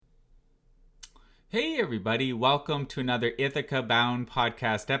Hey everybody, welcome to another Ithaca Bound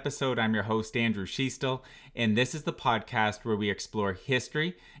podcast episode. I'm your host Andrew Schiestel, and this is the podcast where we explore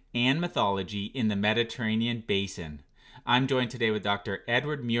history and mythology in the Mediterranean basin. I'm joined today with Dr.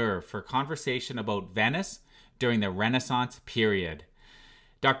 Edward Muir for a conversation about Venice during the Renaissance period.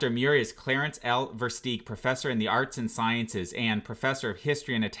 Dr. Muir is Clarence L. Versteeg Professor in the Arts and Sciences and Professor of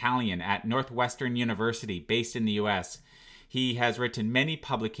History and Italian at Northwestern University, based in the U.S. He has written many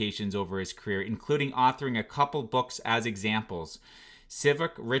publications over his career, including authoring a couple books as examples.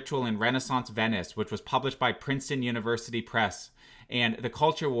 Civic Ritual in Renaissance Venice, which was published by Princeton University Press, and The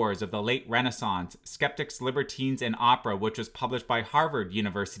Culture Wars of the Late Renaissance, Skeptics, Libertines, and Opera, which was published by Harvard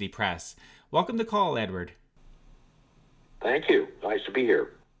University Press. Welcome to the call, Edward. Thank you. Nice to be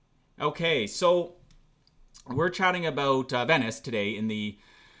here. Okay, so we're chatting about Venice today in the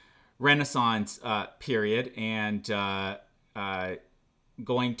Renaissance period, and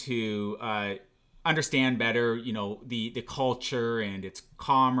going to understand better, the culture and its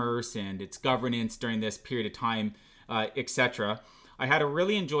commerce and its governance during this period of time, etc. I had a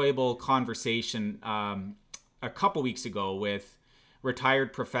really enjoyable conversation a couple weeks ago with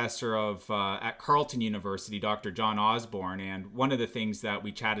retired professor of at Carleton University, Dr. John Osborne, and one of the things that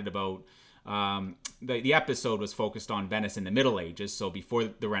we chatted about, the episode was focused on Venice in the Middle Ages, so before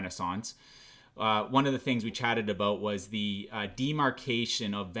the Renaissance. One of the things we chatted about was the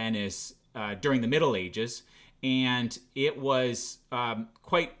demarcation of Venice during the Middle Ages, and it was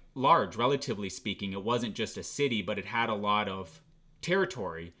quite large, relatively speaking. It wasn't just a city, but it had a lot of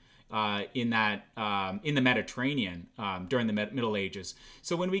territory in the Mediterranean during the Middle Ages.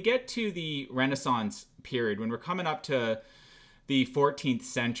 So when we get to the Renaissance period, when we're coming up to the 14th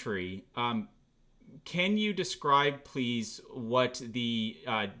century, can you describe, please, what the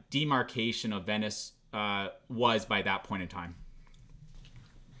demarcation of Venice was by that point in time?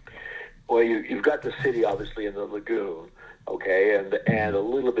 Well, you've got the city, obviously, in the lagoon, okay, and a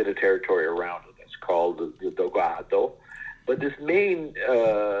little bit of territory around it. That's called the Dogado. But this main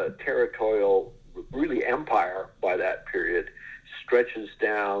territorial, really, empire by that period stretches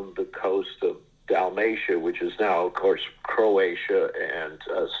down the coast of Dalmatia, which is now, of course, Croatia and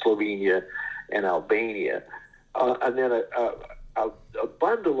Slovenia and Albania, and then a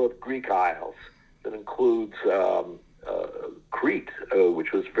bundle of Greek isles that includes Crete,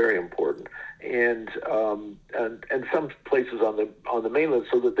 which was very important, and some places on the mainland,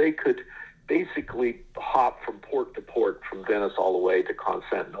 so that they could basically hop from port to port, from Venice all the way to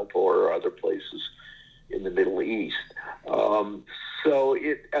Constantinople or other places in the Middle East.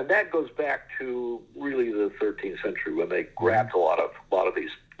 And that goes back to really the 13th century, when they grabbed a lot of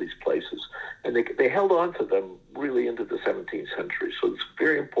these places, and they held on to them really into the 17th century. So it's a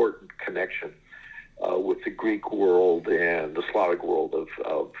very important connection with the Greek world and the Slavic world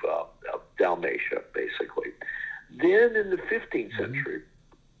of Dalmatia, basically. Then in the 15th century,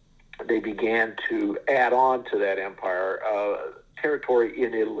 they began to add on to that empire territory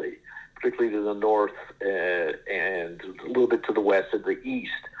in Italy, particularly to the north and a little bit to the west and the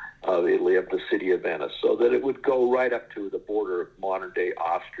east of Italy, of the city of Venice, so that it would go right up to the border of modern-day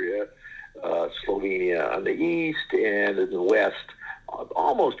Austria, Slovenia on the east, and in the west,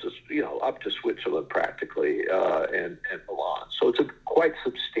 almost up to Switzerland practically, and Milan. So it's a quite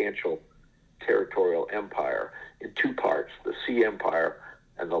substantial territorial empire in two parts: the sea empire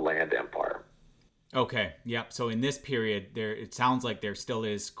and the land empire. Okay, yep. So in this period, it sounds like there still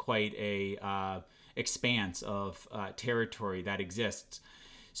is quite a expanse of territory that exists.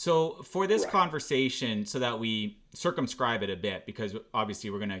 So for this conversation, so that we circumscribe it a bit, because obviously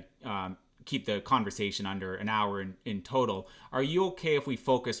we're going to keep the conversation under an hour in total, are you okay if we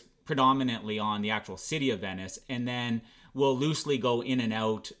focus predominantly on the actual city of Venice, and then we'll loosely go in and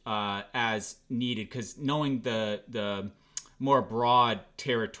out as needed? Because knowing the more broad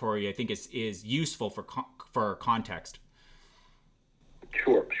territory, I think, is useful for context.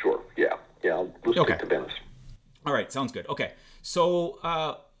 Sure. Yeah. Let's stick to Venice. All right, sounds good. Okay,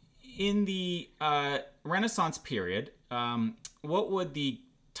 so in the Renaissance period, what would the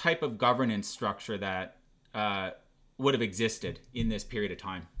type of governance structure that would have existed in this period of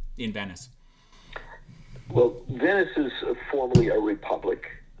time in Venice? Well, Venice is formally a republic,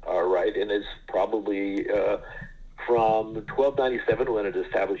 right, and is probably from 1297, when it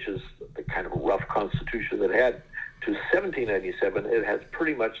establishes the kind of rough constitution that it had, to 1797, it has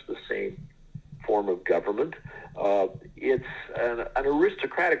pretty much the same form of government. It's an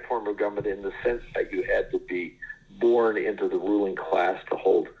aristocratic form of government in the sense that you had to be born into the ruling class to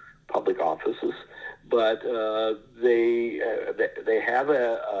hold public offices, but they have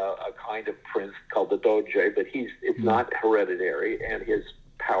a kind of prince called the Doge, but it's not hereditary, and his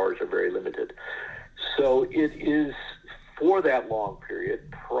powers are very limited. So it is, for that long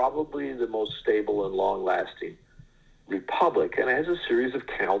period, probably the most stable and long-lasting republic, and it has a series of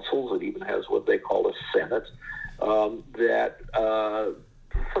councils. It even has what they call a senate that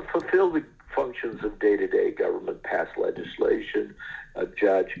fulfill the functions of day-to-day government, pass legislation,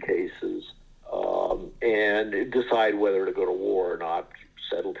 judge cases, and decide whether to go to war or not,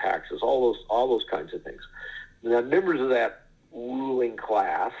 settle taxes, all those kinds of things. Now, members of that ruling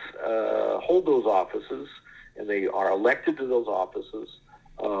class hold those offices, and they are elected to those offices,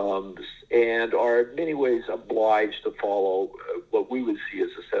 and are in many ways obliged to follow what we would see as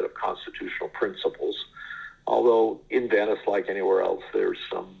a set of constitutional principles. Although in Venice, like anywhere else, there's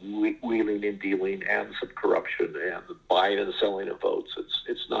some wheeling and dealing and some corruption and the buying and selling of votes.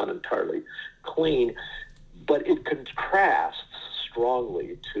 It's not entirely clean, but it contrasts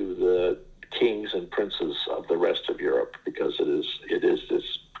strongly to the kings and princes of the rest of Europe, because it is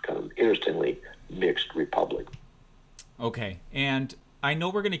this kind of interestingly mixed republic. Okay, and I know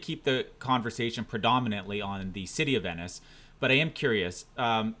we're going to keep the conversation predominantly on the city of Venice, but I am curious.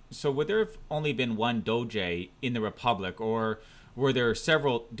 So would there have only been one doge in the Republic, or were there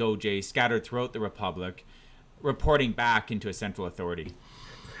several doges scattered throughout the Republic reporting back into a central authority?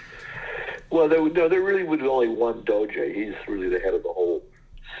 Well, there really was only one doge. He's really the head of the whole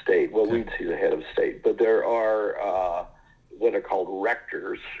state. Well, we'd see the head of state. But there are what are called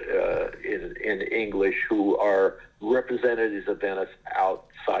rectors in English, who are representatives of Venice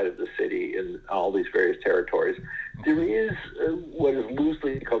outside of the city in all these various territories. Okay. There is what is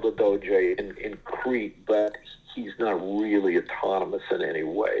loosely called a doge in Crete, but he's not really autonomous in any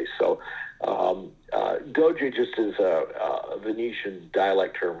way. So doge just is a Venetian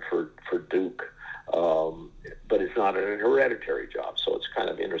dialect term for duke, but it's not an hereditary job. So it's kind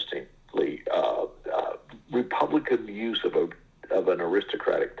of interestingly Republican use of an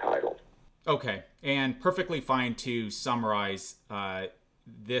aristocratic title. Okay, and perfectly fine to summarize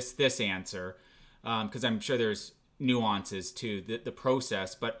this answer, because I'm sure there's nuances to the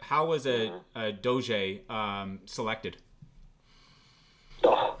process. But how was a doge selected?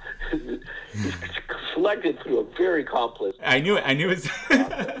 Oh, selected through a very complex. I knew it.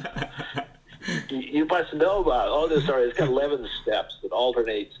 You must know about this. Sorry, it's got 11 steps that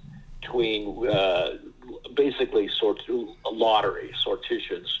alternate between basically lottery,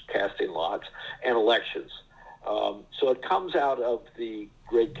 sortitions, casting lots, and elections. So it comes out of the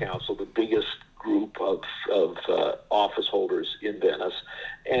Great Council, the biggest group of office holders in Venice,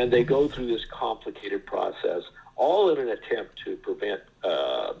 and they go through this complicated process, all in an attempt to prevent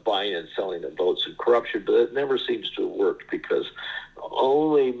buying and selling of votes and corruption, but it never seems to have worked, because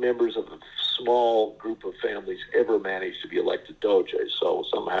only members of a small group of families ever managed to be elected doge. So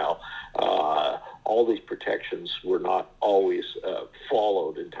somehow all these protections were not always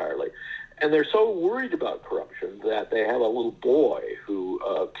followed entirely. And they're so worried about corruption that they have a little boy who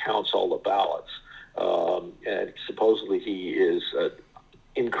counts all the ballots. And supposedly he is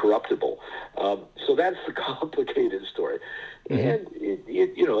incorruptible. So that's the complicated story. Mm-hmm. And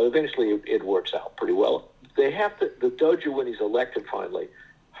eventually it works out pretty well. The doge, when he's elected finally,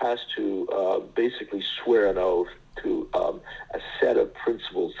 has to basically swear an oath to a set of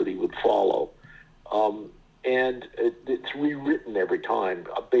principles that he would follow. And it's rewritten every time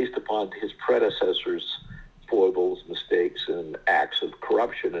based upon his predecessors' foibles, mistakes, and acts of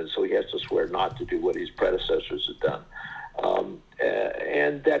corruption. And so he has to swear not to do what his predecessors had done.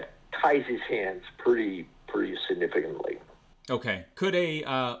 And that ties his hands pretty significantly. Okay. Could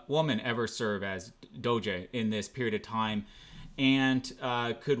a woman ever serve as doge in this period of time? And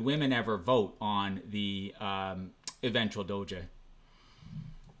could women ever vote on the eventual doge?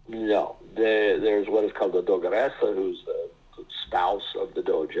 No. There's what is called the dogaressa, who's the spouse of the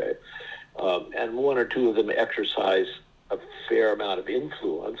doge. And one or two of them exercise a fair amount of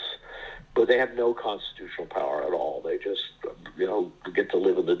influence, but they have no constitutional power at all. They just, get to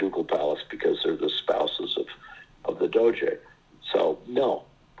live in the ducal palace because they're the spouses of the doge. So, no,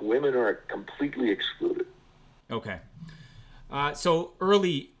 women are completely excluded. Okay. So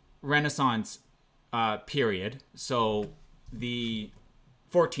early Renaissance period, so the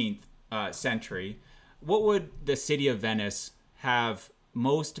 14th century, what would the city of Venice have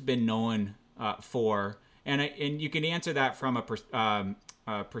most been known for? And you can answer that from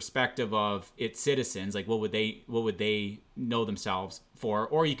a perspective of its citizens, like what would they know themselves for,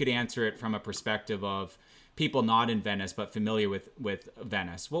 or you could answer it from a perspective of people not in Venice but familiar with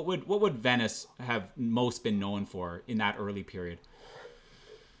Venice. What would Venice have most been known for in that early period?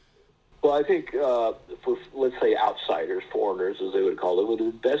 Well, I think for, let's say, outsiders, foreigners, as they would call it, would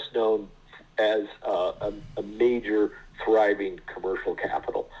have been best known as a major thriving commercial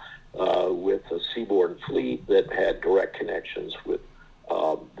capital with a seaboard fleet that had direct connections with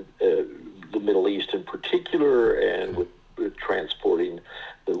the Middle East in particular, and with transporting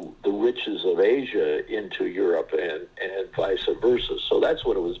the riches of Asia into Europe and vice versa. So that's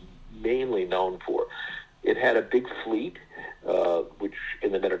what it was mainly known for. It had a big fleet, which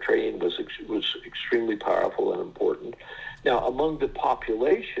in the Mediterranean was extremely powerful and important. Now, among the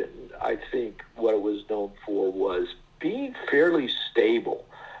population, I think what it was known for was being fairly stable.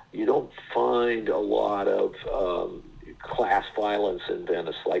 You don't find a lot of class violence in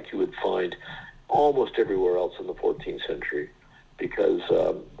Venice like you would find almost everywhere else in the 14th century, because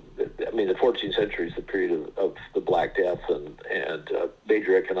the 14th century is the period of the Black Death and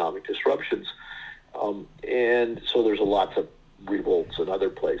major economic disruptions, and so there's lots of revolts in other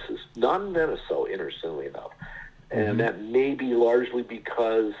places. Not in Venice, though, interestingly enough, and that may be largely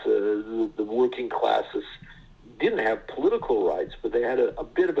because the working classes didn't have political rights, but they had a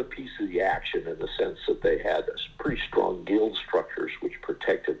bit of a piece of the action in the sense that they had pretty strong guild structures which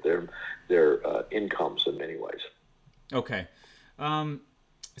protected their incomes in many ways. Okay.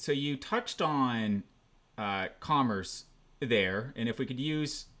 So you touched on commerce there, and if we could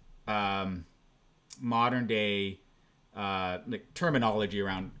use modern day terminology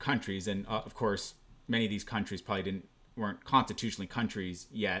around countries, and of course many of these countries probably weren't constitutionally countries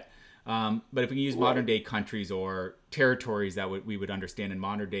yet. But if we use modern day countries or territories that we would understand in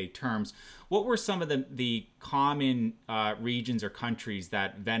modern day terms, what were some of the common regions or countries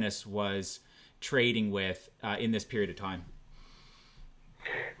that Venice was trading with in this period of time?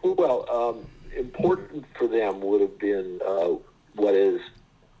 Well, important for them would have been what is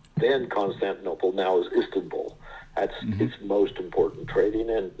then Constantinople, now is Istanbul. That's its most important trading,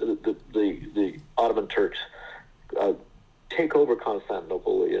 and the Ottoman Turks take over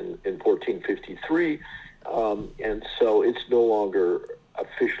Constantinople in 1453, and so it's no longer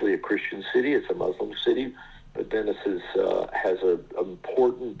officially a Christian city; it's a Muslim city. But Venice has an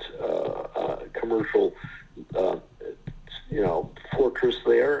important commercial, fortress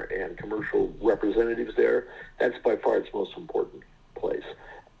there and commercial representatives there. That's by far its most important place.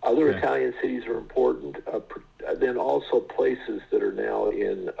 Other Italian cities are important. Then also places that are now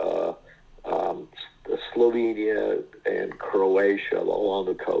in Slovenia and Croatia along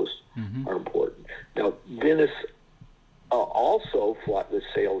the coast are important. Now, Venice also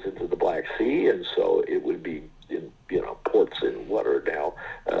sails into the Black Sea, and so it would be in ports in what are now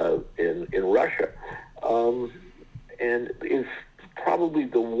in Russia, and is probably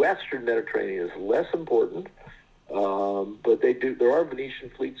the Western Mediterranean is less important. But there are Venetian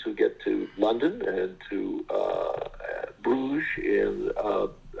fleets who get to London and to Bruges in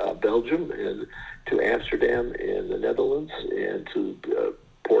Belgium, and to Amsterdam in the Netherlands, and to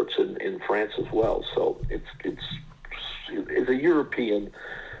ports in France as well. So it's a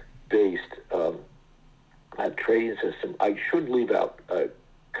European-based trading system. I should leave out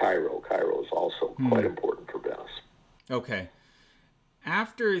Cairo. Cairo is also quite important for Venice. Okay.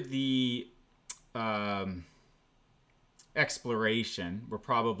 After the exploration, were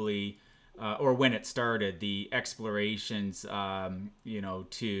probably, or when it started, the explorations,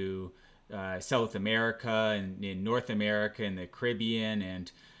 to South America and in North America and the Caribbean,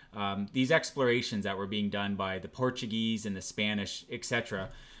 and these explorations that were being done by the Portuguese and the Spanish, etc.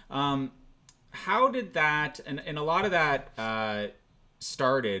 How did that, and a lot of that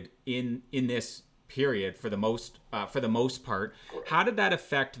started in this period for the most part. How did that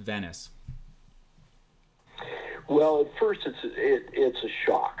affect Venice? Well, at first it's a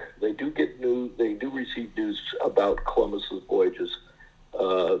shock. They do receive news about Columbus's voyages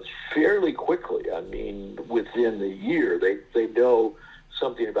fairly quickly. I mean, within the year, they know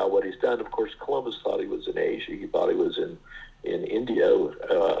something about what he's done. Of course, Columbus thought he was in Asia. He thought he was in India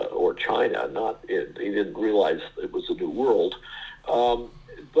or China. He didn't realize it was a new world.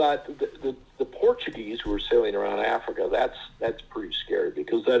 But the Portuguese who were sailing around Africa, that's pretty scary,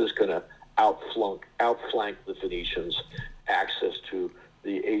 because that is going to outflank the Venetians' access to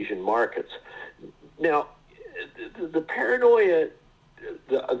the Asian markets. Now, the paranoia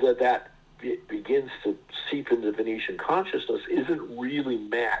that begins to seep into Venetian consciousness isn't really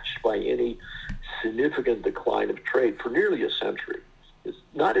matched by any significant decline of trade for nearly a century. It's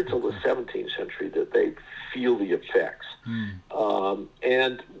not until the 17th century that they feel the effects.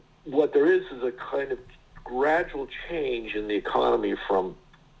 And what there is a kind of gradual change in the economy from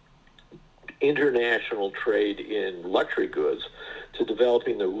international trade in luxury goods to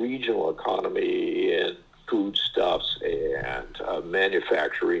developing the regional economy in foodstuffs and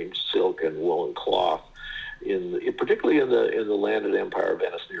manufacturing silk and woolen cloth, particularly in the landed empire of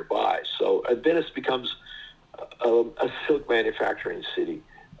Venice nearby. So Venice becomes a silk manufacturing city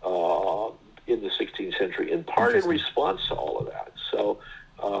in the 16th century, in part in response to all of that. So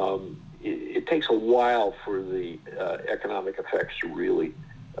it takes a while for the economic effects to really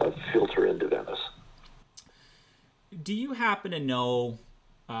filter into Venice. Do you happen to know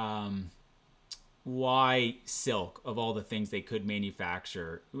why silk, of all the things they could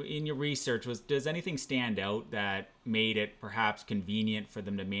manufacture? In your research, does anything stand out that made it perhaps convenient for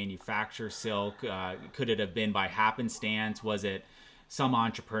them to manufacture silk? Could it have been by happenstance? Was it some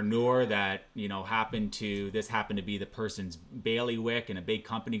entrepreneur that happened to be the person's bailiwick and a big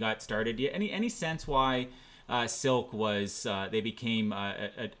company got started? Any sense why silk was they became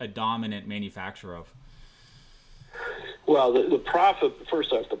a dominant manufacturer of? Well, the profit,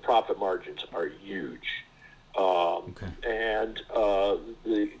 first off, the profit margins are huge. And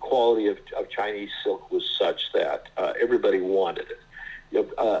the quality of Chinese silk was such that everybody wanted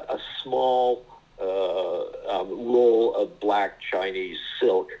it. A small roll of black Chinese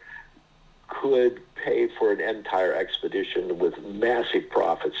silk could pay for an entire expedition with massive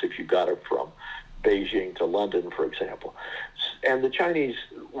profits if you got it from Beijing to London, for example. And the Chinese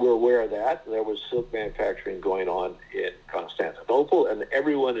were aware of that. There was silk manufacturing going on in Constantinople, and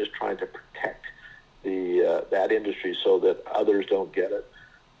everyone is trying to protect that industry so that others don't get it.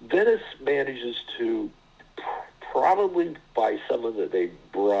 Venice manages to, probably by someone that they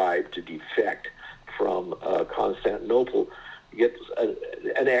bribed to defect from Constantinople, get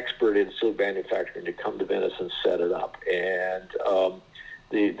an expert in silk manufacturing to come to Venice and set it up. And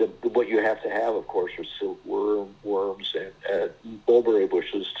what you have to have, of course, are silk worms and mulberry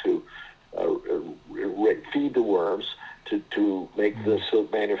bushes to feed the worms to make the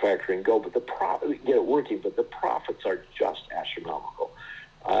silk manufacturing go. But get it working. But the profits are just astronomical.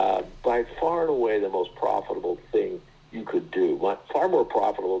 By far and away, the most profitable thing you could do, far more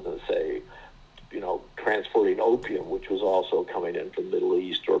profitable than, say, transporting opium, which was also coming in from the Middle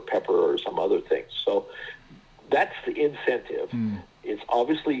East, or pepper or some other things. So that's the incentive. It's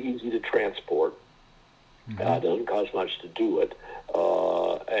obviously easy to transport. Doesn't cost much to do it.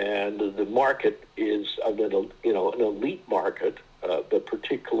 And the market is an elite market, but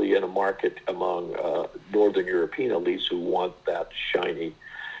particularly in a market among Northern European elites who want that shiny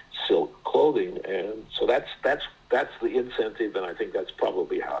silk clothing. And so that's the incentive, and I think that's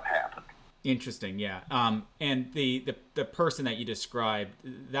probably how it happened. Interesting, yeah. And the person that you described,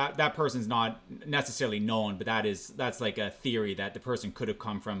 that person's not necessarily known, but that's like a theory that the person could have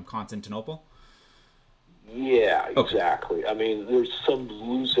come from Constantinople. Yeah, exactly. Okay. I mean, there's some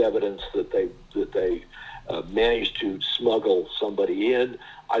loose evidence that they managed to smuggle somebody in.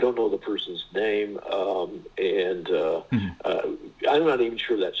 I don't know the person's name, and I'm not even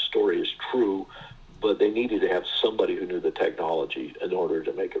sure that story is true. But they needed to have somebody who knew the technology in order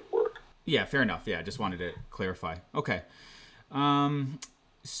to make it work. Yeah, fair enough. Yeah, I just wanted to clarify. Okay.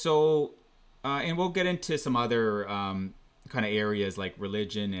 So, and we'll get into some other kind of areas like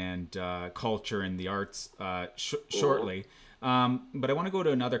religion and culture and the arts shortly. But I want to go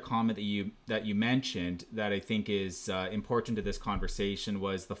to another comment that you mentioned that I think is important to this conversation,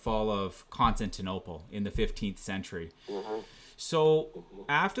 was the fall of Constantinople in the 15th century. So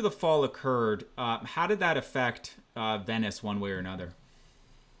after the fall occurred, how did that affect Venice one way or another?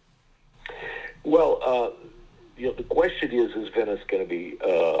 Well, the question is Venice going to be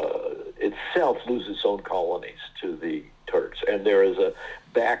itself lose its own colonies to the Turks? And there is a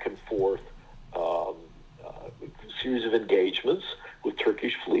back and forth series of engagements with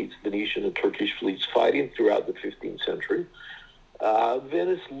Turkish fleets, Venetian and Turkish fleets, fighting throughout the 15th century.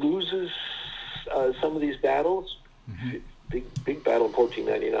 Venice loses some of these battles. Big battle in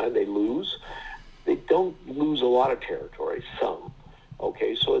 1499, they lose. They don't lose a lot of territory, some.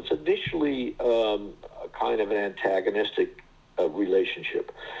 Okay, so it's initially a kind of an antagonistic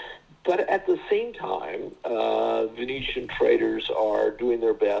relationship. But at the same time, Venetian traders are doing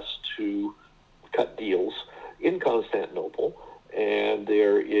their best to cut deals in Constantinople, and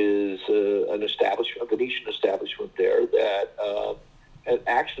there is a Venetian establishment there that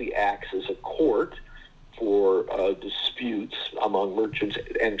actually acts as a court for disputes among merchants.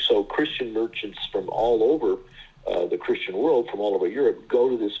 And so Christian merchants from all over the Christian world, from all over Europe, go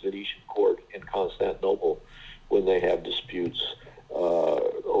to this Venetian court in Constantinople when they have disputes,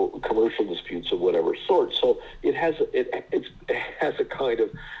 or commercial disputes of whatever sort. So it has a kind of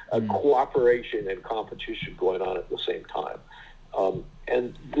a cooperation and competition going on at the same time.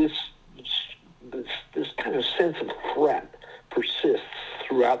 And this kind of sense of threat persists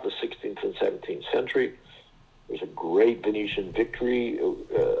throughout the 16th and 17th century. There's a great Venetian victory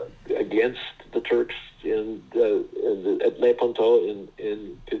against the Turks at Lepanto in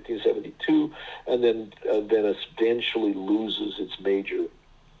 1572, and then Venice eventually loses its major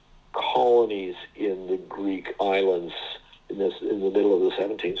colonies in the Greek islands in the middle of the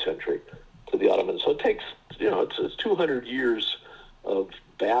 17th century to the Ottomans. So it takes, it's 200 years of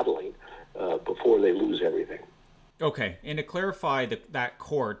battling before they lose everything. Okay, and to clarify that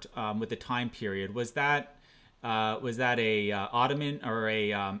court with the time period, was that a Ottoman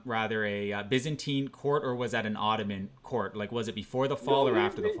or rather a Byzantine court, or was that an Ottoman court? Like, was it before the fall or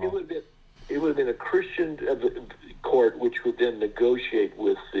after the fall? It would have been a Christian court, which would then negotiate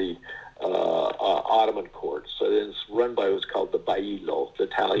with the Ottoman court. So it's run by what's called the Bailo, the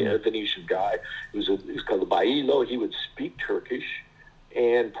Italian, Venetian guy. He was called the Bailo. He would speak Turkish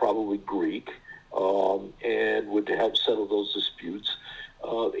and probably Greek, and would help settle those disputes.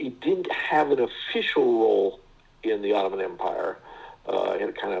 He didn't have an official role in the Ottoman Empire. He had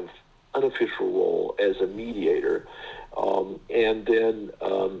a kind of unofficial role as a mediator. And then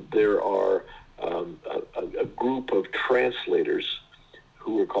there are a group of translators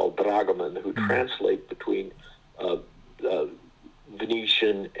who are called dragoman, who translate between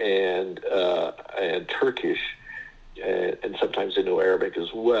Venetian and Turkish, and sometimes they know Arabic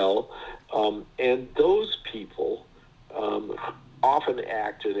as well. And those people often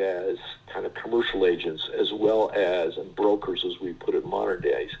acted as kind of commercial agents, as well as, and brokers, as we put it in modern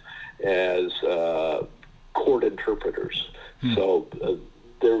days, as court interpreters. So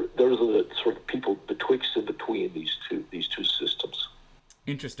those are the sort of people betwixt and between these two systems.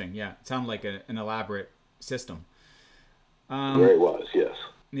 Interesting. Yeah, it sounded like an elaborate system. There it was, yes.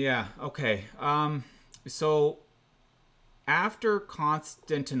 Yeah. Okay. So after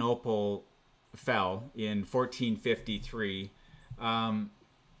Constantinople fell in 1453,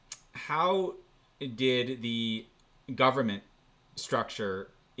 how did the government structure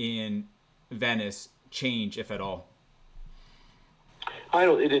in Venice change, if at all?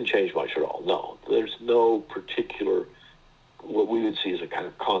 It didn't change much at all. No, there's no particular, what we would see as a kind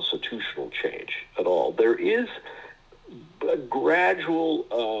of constitutional change at all. There is a gradual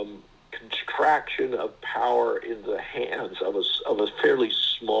contraction of power in the hands of a fairly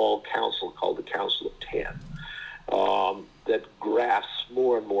small council called the Council of Ten, that grasps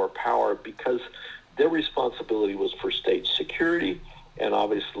more and more power because their responsibility was for state security, and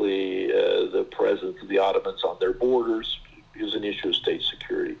obviously the presence of the Ottomans on their borders is an issue of state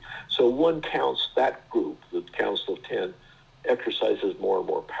security. So that group, the Council of Ten, exercises more and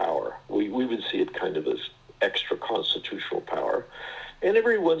more power. We would see it kind of as extra constitutional power. And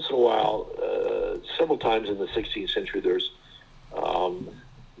every once in a while, several times in the 16th century, there's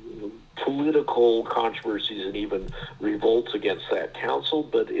political controversies and even revolts against that council,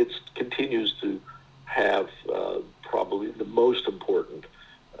 but it continues to have probably the most important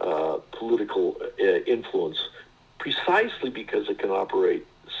political influence, precisely because it can operate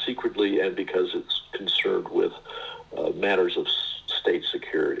secretly and because it's concerned with matters of state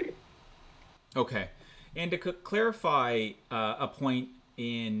security. Okay. And to clarify a point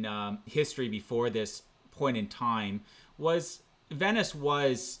in history before this point in time, Venice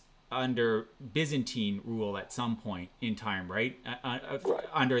was under Byzantine rule at some point in time, right? Right.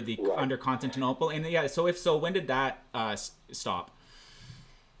 Under Constantinople, and yeah. So if so, when did that stop?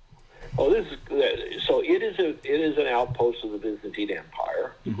 Oh, it is an outpost of the Byzantine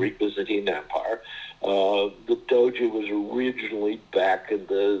Empire, the Greek Byzantine Empire. The Doge was originally, back in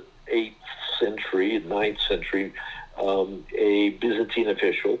the 8th century, 9th century, a Byzantine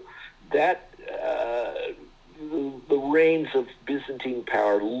official. That the reins of Byzantine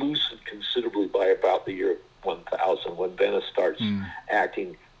power loosened considerably by about the year 1000, when Venice starts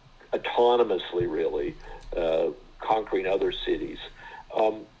acting autonomously, really, conquering other cities.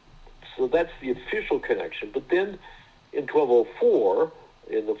 So that's the official connection. But then in 1204,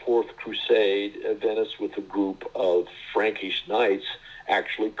 in the Fourth Crusade, Venice, with a group of Frankish knights,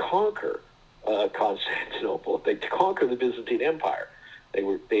 actually conquer Constantinople. They conquer the Byzantine Empire.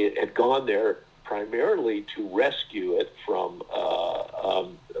 They had gone there primarily to rescue it from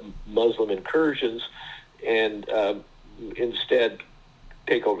Muslim incursions, and instead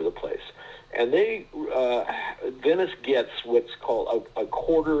take over the place. And Venice gets what's called a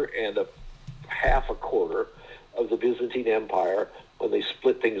quarter and half a quarter of the Byzantine Empire when they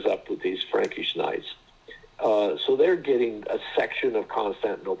split things up with these Frankish knights. So they're getting a section of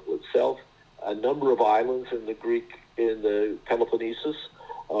Constantinople itself, a number of islands in the Peloponnesus,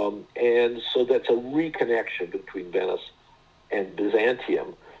 and so that's a reconnection between Venice and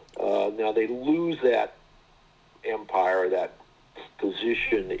Byzantium. Now they lose that empire, that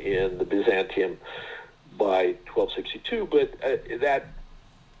position in the Byzantium by 1262, but that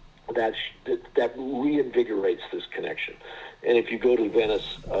reinvigorates this connection. And if you go to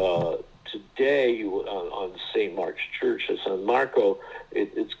Venice today on St. Mark's Church at San Marco,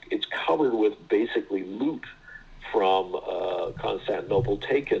 it's covered with basically loot from Constantinople,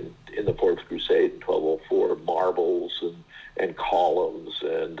 taken in the Fourth Crusade in 1204, marbles and columns,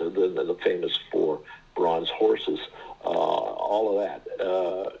 and the famous 4 bronze horses. All of that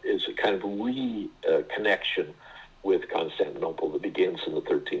is a kind of reconnection with Constantinople that begins in the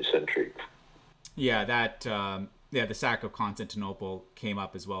 13th century. Yeah, the sack of Constantinople came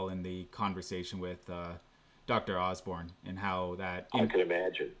up as well in the conversation with Dr. Osborne, and how that I can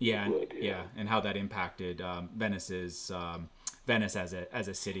imagine. Yeah, and how that impacted Venice as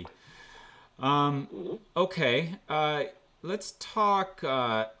a city. Okay, let's talk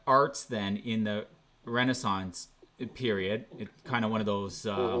arts then in the Renaissance period. It's kind of one of those,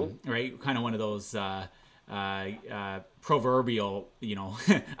 right? Kind of one of those proverbial,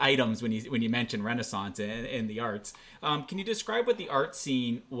 items when you mention Renaissance and the arts. Can you describe what the art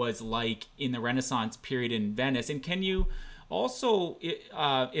scene was like in the Renaissance period in Venice, and can you also,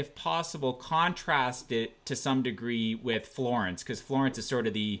 if possible, contrast it to some degree with Florence, because Florence is sort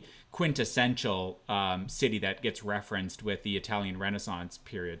of the quintessential city that gets referenced with the Italian Renaissance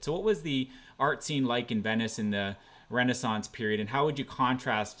period. So what was the art scene like in Venice in the Renaissance period, and how would you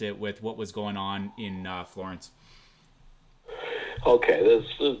contrast it with what was going on in Florence? Okay,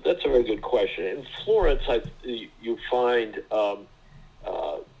 that's a very good question. In Florence, you find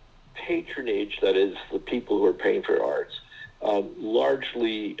patronage, that is, the people who are paying for arts,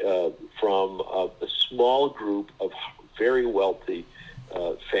 largely from a small group of very wealthy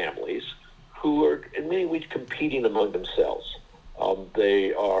families who are in many ways competing among themselves.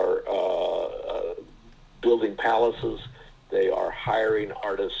 They are building palaces. They are hiring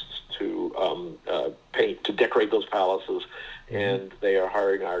artists to paint, to decorate those palaces, and they are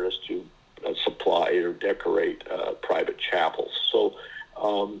hiring artists to supply or decorate private chapels. So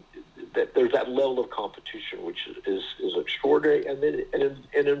there's that level of competition, which is extraordinary. And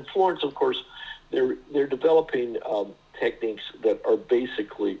in Florence, of course, they're developing techniques that are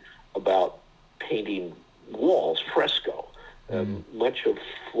basically about painting walls, fresco. Much of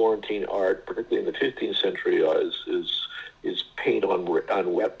Florentine art, particularly in the 15th century, is paint on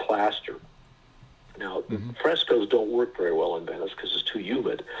wet plaster. Now, frescoes don't work very well in Venice because it's too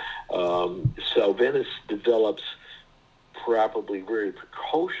humid. So Venice develops, probably very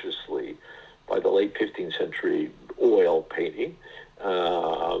precociously, by the late 15th century, oil painting.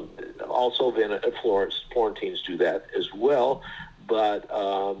 Also, Florentines do that as well, but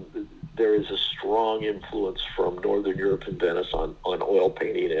there is a strong influence from Northern Europe and Venice on oil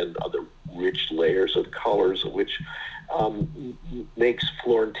painting and other rich layers of colors, which makes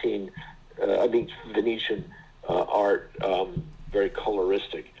Venetian art very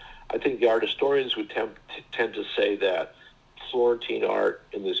coloristic. I think the art historians would tend to say that Florentine art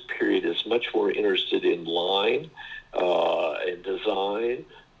in this period is much more interested in line and design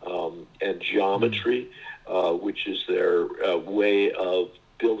and geometry, which is their way of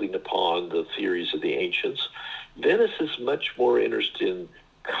building upon the theories of the ancients. Venice is much more interested in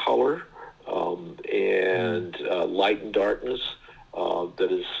color and light and darkness.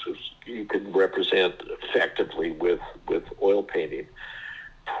 That is, you can represent effectively with oil painting.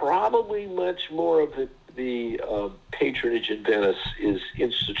 Probably much more of the patronage in Venice is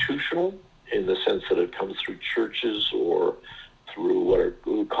institutional, in the sense that it comes through churches or through what are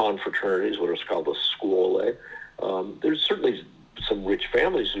confraternities, what is called the scuole. There's certainly some rich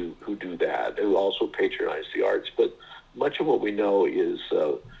families who do that, who also patronize the arts, but much of what we know is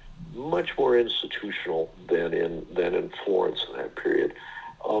much more institutional than in Florence in that period.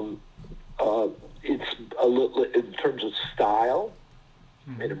 It's a little, in terms of style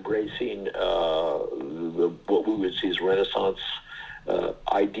and embracing what we would see as Renaissance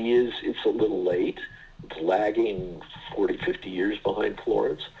ideas, it's a little late. It's lagging 40, 50 years behind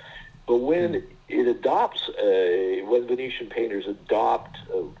Florence. But when it adopts, when Venetian painters adopt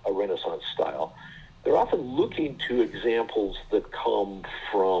a Renaissance style, they're often looking to examples that come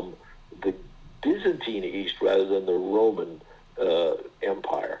from the Byzantine East rather than the Roman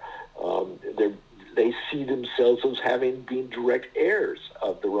Empire. They see themselves as having been direct heirs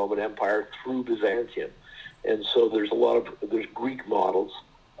of the Roman Empire through Byzantium. And so there's Greek models,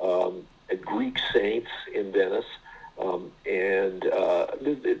 Greek saints in Venice, and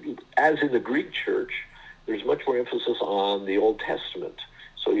as in the Greek church, there's much more emphasis on the Old Testament.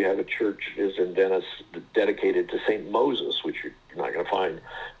 So you have a church is in Venice dedicated to Saint Moses, which you're not going to find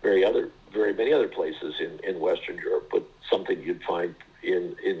very many other places in Western Europe, but something you'd find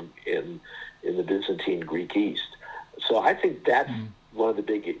in the Byzantine Greek East. So I think that's one of the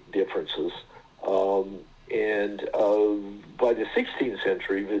big differences. And by the 16th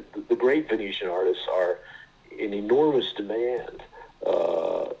century, the great Venetian artists are in enormous demand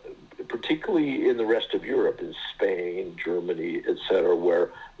particularly in the rest of Europe, in Spain, Germany, etc.,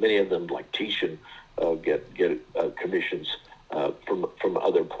 where many of them, like Titian, get commissions from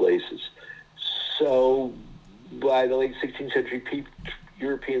other places. So by the late 16th century,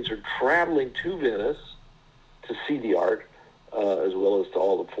 Europeans are traveling to Venice to see the art, as well as to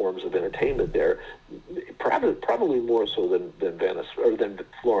all the forms of entertainment there. Probably more so than Venice or than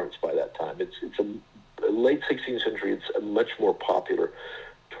Florence by that time. It's a late 16th century. It's a much more popular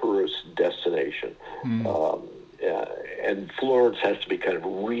tourist destination. And Florence has to be kind of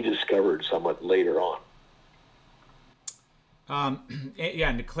rediscovered somewhat later on. Yeah,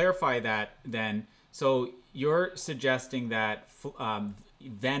 and to clarify that then, so you're suggesting that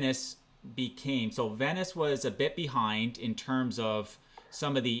Venice Venice was a bit behind in terms of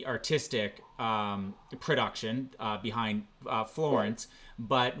some of the artistic production behind Florence, right,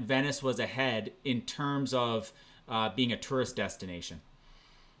 but Venice was ahead in terms of being a tourist destination.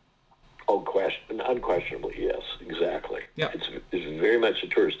 Oh, unquestionably, yes, exactly. Yeah. It's very much a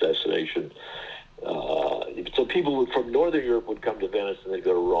tourist destination. So people from Northern Europe would come to Venice and they'd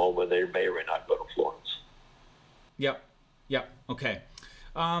go to Rome, and they may or may not go to Florence. Yep. Okay.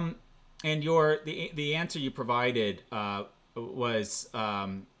 And the answer you provided was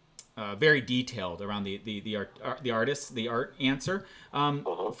very detailed around the art answer.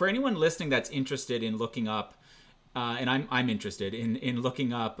 For anyone listening that's interested in looking up, and I'm interested in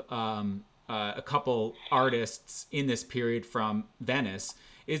looking up a couple artists in this period from Venice,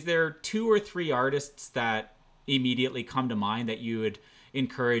 is there 2 or 3 artists that immediately come to mind that you would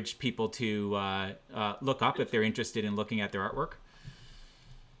encourage people to look up if they're interested in looking at their artwork?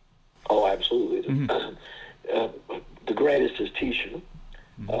 Oh, absolutely. The greatest is Titian.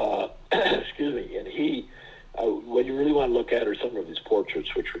 Excuse me. And he, what you really want to look at are some of his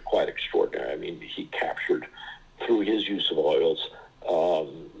portraits, which were quite extraordinary. I mean, he captured, through his use of oils,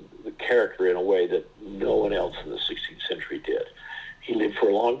 the character in a way that no one else in the 16th century did. He lived for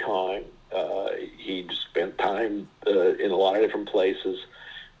a long time. He spent time in a lot of different places,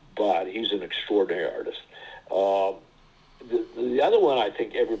 but he's an extraordinary artist. The other one I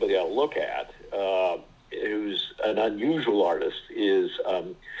think everybody ought to look at, who's an unusual artist, is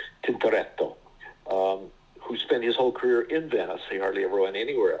Tintoretto, who spent his whole career in Venice. He hardly ever went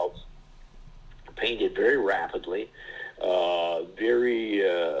anywhere else. Painted very rapidly, with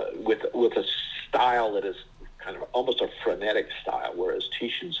a style that is kind of almost a frenetic style, whereas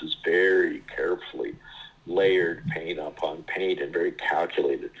Titian's is very carefully layered paint upon paint and very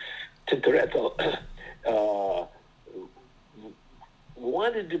calculated. Tintoretto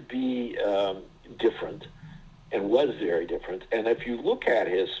wanted to be different and was very different. And if you look at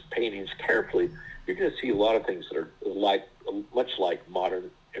his paintings carefully, you're going to see a lot of things that are much like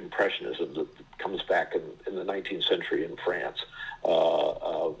modern Impressionism that comes back in the 19th century in France,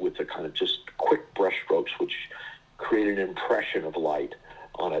 with the kind of just quick brushstrokes which create an impression of light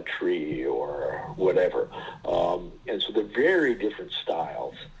on a tree or whatever. And so they're very different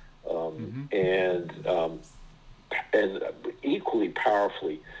styles, and equally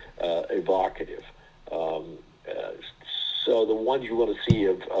powerfully evocative. So the ones you want to see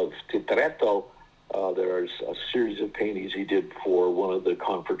of Tintoretto, there's a series of paintings he did for one of the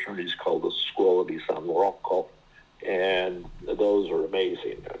confraternities called the Scuola di San Rocco, and those are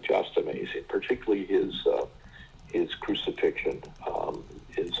amazing, just amazing. Particularly his crucifixion.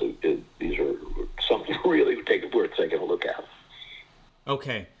 These are something really worth taking a look at.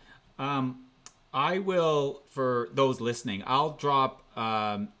 Okay. I will, for those listening, I'll drop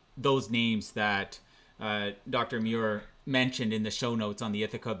those names that Dr. Muir mentioned in the show notes on the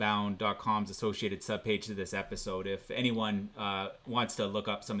ithacabound.com's associated subpage to this episode, if anyone wants to look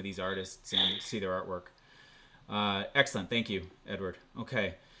up some of these artists and see their artwork. Excellent. Thank you, Edward.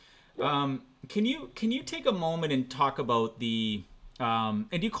 Okay. Can you take a moment and talk about the and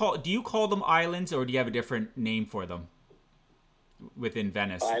do you call them islands, or do you have a different name for them within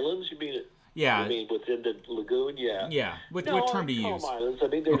Venice? Islands, you mean? Yeah. You mean within the lagoon? Yeah. Yeah. What term do you use? Islands. I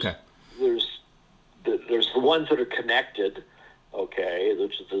mean, there's the ones that are connected, okay,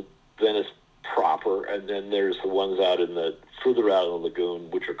 which is the Venice proper, and then there's the ones further out in the lagoon,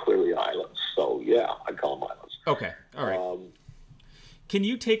 which are clearly islands. So yeah, I call them islands. Okay, all right. Can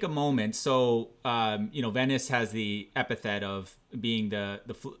you take a moment? So Venice has the epithet of being the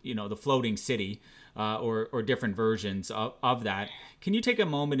floating city, or different versions of that. Can you take a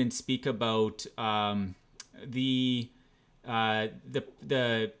moment and speak about the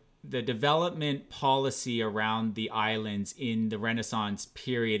development policy around the islands in the Renaissance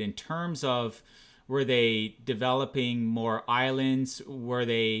period, in terms of, were they developing more islands? Were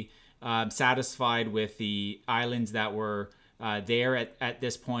they satisfied with the islands that were there at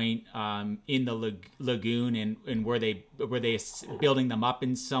this point in the lagoon, and were they building them up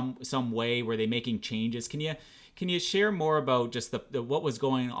in some way? Were they making changes? Can you share more about just the what was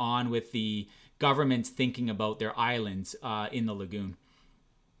going on with the governments thinking about their islands in the lagoon?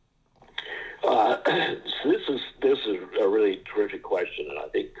 So this is a really terrific question, and I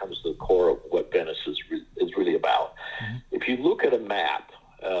think comes to the core of what Venice is really about. Mm-hmm. If you look at a map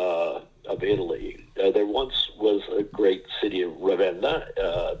of Italy, there once was a great city of Ravenna,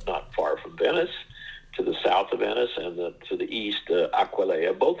 not far from Venice, to the south of Venice, and to the east,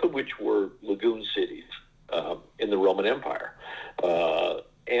 Aquileia, both of which were lagoon cities in the Roman Empire.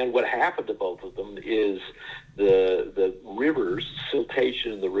 And what happened to both of them is the rivers,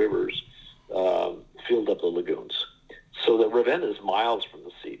 siltation in the rivers, filled up the lagoons. So that Ravenna is miles from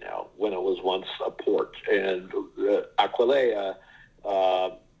the sea now, when it was once a port. And Aquileia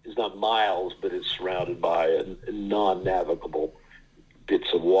is not miles, but it's surrounded by non-navigable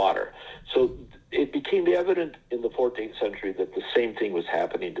bits of water. So it became evident in the 14th century that the same thing was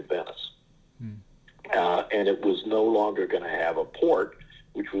happening to Venice. And it was no longer going to have a port,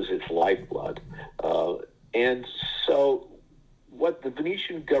 which was its lifeblood. And so what the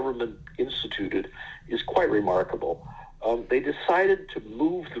Venetian government instituted is quite remarkable. They decided to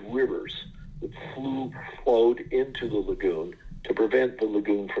move the rivers that flowed into the lagoon to prevent the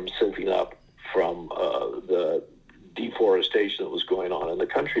lagoon from silting up from the deforestation that was going on in the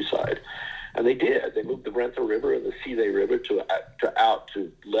countryside. And they did. They moved the Brenta River and the Sile River to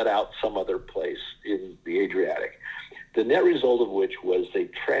let out some other place in the Adriatic. The net result of which was they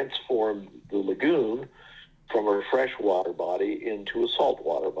transformed the lagoon from a freshwater body into a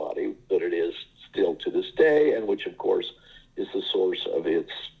saltwater body that it is still to this day, and which, of course, is the source of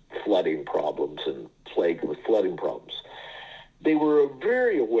its flooding problems and plagued with flooding problems. They were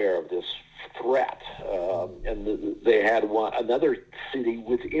very aware of this threat, and they had another city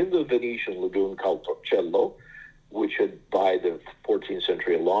within the Venetian lagoon called Torcello, which had by the 14th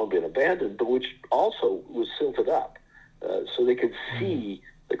century had long been abandoned, but which also was silted up. So they could see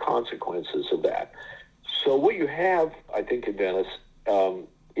the consequences of that. So what you have, I think, in Venice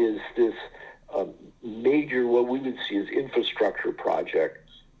is this major, what we would see as infrastructure project,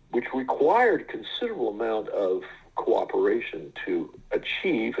 which required considerable amount of cooperation to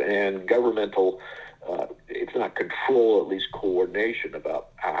achieve, and governmental, if not control, at least coordination about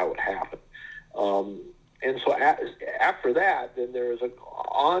how it happened. And so after that, then there is an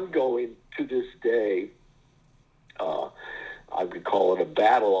ongoing, to this day, I would call it a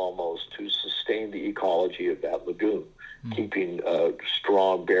battle almost, to sustain the ecology of that lagoon, keeping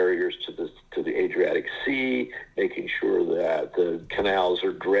strong barriers to the Adriatic Sea, making sure that the canals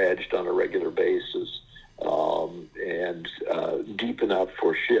are dredged on a regular basis, and deep enough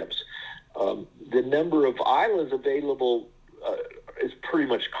for ships. The number of islands available is pretty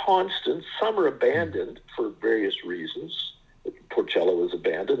much constant. Some are abandoned for various reasons. Torcello was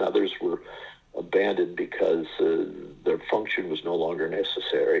abandoned. Others were abandoned because their function was no longer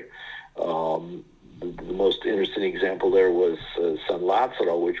necessary. The most interesting example there was San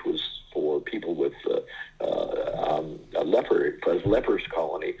Lazzaro, which was for people with a leper's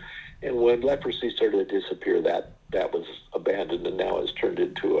colony. And when leprosy started to disappear, that was abandoned, and now has turned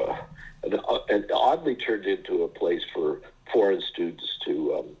into an oddly turned into a place for foreign students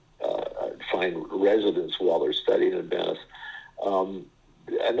to find residence while they're studying in Venice.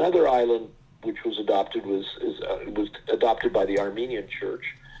 Another island which was adopted was adopted by the Armenian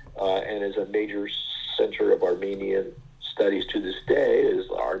Church, and is a major center of Armenian studies to this day, is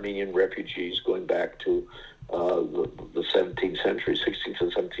Armenian refugees going back to the 17th century, 16th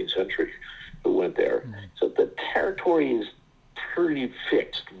and 17th century, who went there. Mm-hmm. So the territory is pretty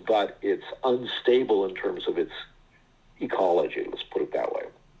fixed, but it's unstable in terms of its ecology. Let's put it that way.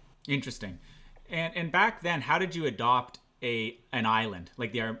 Interesting. And back then, how did you adopt an island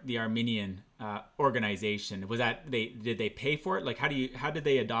like the Armenian organization? Was that did they pay for it? Like how did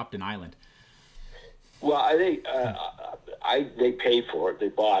they adopt an island? Well, they paid for it. They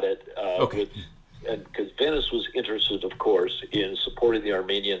bought it. Okay. And because Venice was interested, of course, in supporting the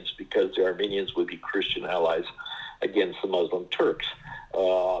Armenians, because the Armenians would be Christian allies against the Muslim Turks.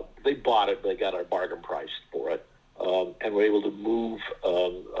 They bought it. They got a bargain price for it, and were able to move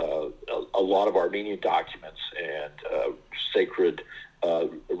a lot of Armenian documents and sacred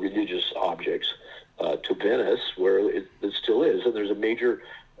religious objects to Venice, where it still is. And there's a major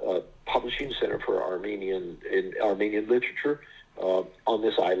publishing center for Armenian literature on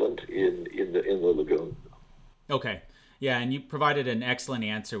this island in the lagoon. Okay, yeah, and you provided an excellent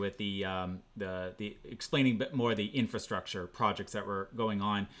answer with the explaining a bit more the infrastructure projects that were going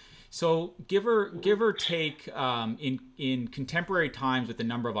on. So give or take, in contemporary times with the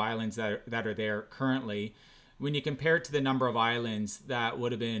number of islands that are there currently, when you compare it to the number of islands that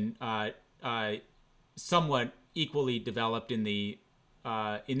would have been somewhat equally developed in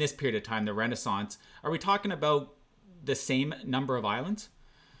this period of time, the Renaissance, are we talking about the same number of islands?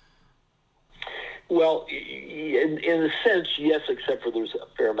 Well, in a sense, yes, except for there's a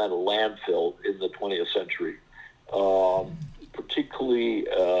fair amount of landfill in the 20th century, particularly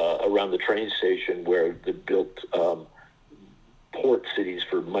around the train station where they built port cities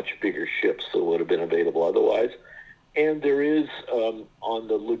for much bigger ships than would have been available otherwise. And there is on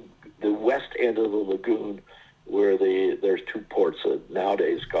the west end of the lagoon where there's two ports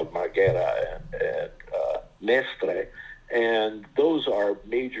nowadays called Marghera and Mestre, and those are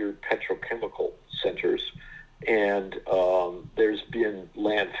major petrochemical centers, and there's been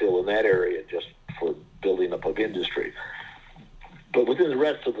landfill in that area just for building up of industry. But within the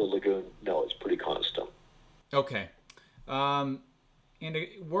rest of the lagoon, no, it's pretty constant. Okay. And to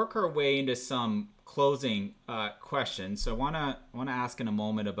work our way into some closing questions, so I want to ask in a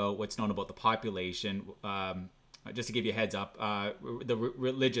moment about what's known about the population. Just to give you a heads up, the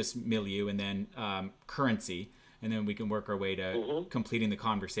religious milieu, and then currency, and then we can work our way to completing the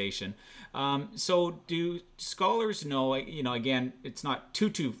conversation. So do scholars know, again, it's not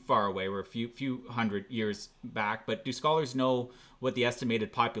too far away, we're a few hundred years back, but do scholars know what the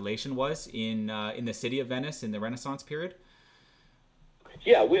estimated population was in the city of Venice in the Renaissance period?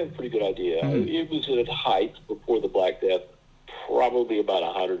 Yeah, we have a pretty good idea. It was at its height before the Black Death, probably about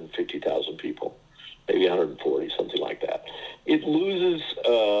 150,000 people, maybe 140, something like that. It loses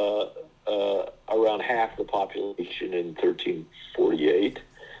around half the population in 1348,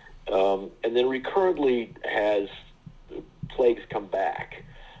 and then recurrently has plagues come back,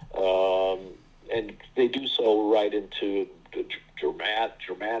 and they do so right into the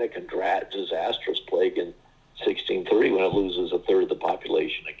dramatic and disastrous plague in 1630 when it loses a third of the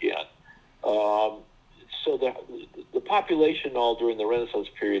population again. So the population all during the Renaissance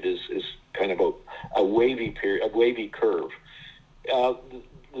period is kind of a wavy curve.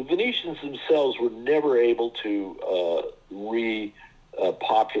 The Venetians themselves were never able to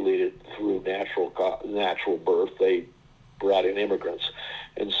repopulate it through natural birth. They brought in immigrants,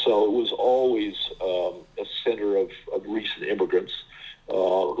 and so it was always a center of recent immigrants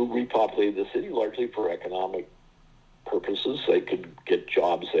who repopulated the city largely for economic purposes. They could get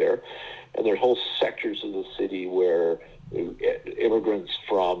jobs there, and there are whole sectors of the city where immigrants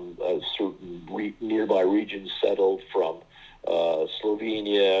from certain nearby regions settled, from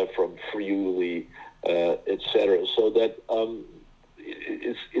Slovenia, from Friuli, etc. So that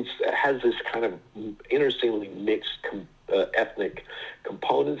it has this kind of interestingly mixed ethnic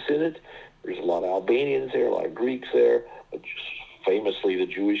components in it. There's a lot of Albanians there, a lot of Greeks there. Famously, the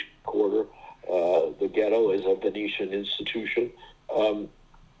Jewish quarter, the ghetto, is a Venetian institution,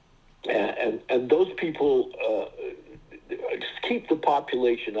 and those people keep the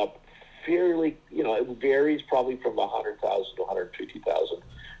population up fairly. It varies probably from 100,000 to 150,000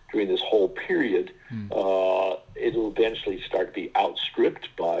 during this whole period. It'll eventually start to be outstripped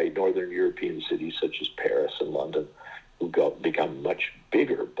by northern European cities such as Paris and London, who become much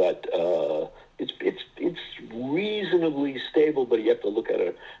bigger. But it's reasonably stable. But you have to look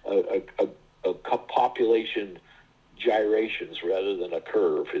at a population gyrations rather than a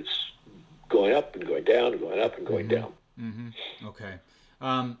curve. It's going up and going down, and going up and going down. Mm-hmm. Okay.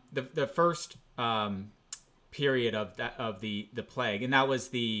 The first period of the plague, and that was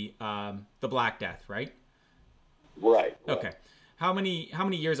the Black Death, right? Right. Okay. How many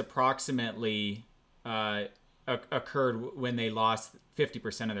years approximately occurred when they lost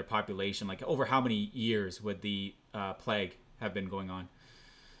 50% of their population? Like, over how many years would the plague have been going on?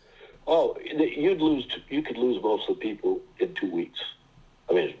 Oh, you could lose most of the people in 2 weeks.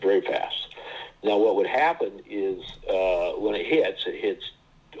 I mean, it's very fast. Now, what would happen is when it hits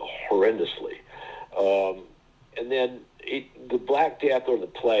horrendously. And then the Black Death or the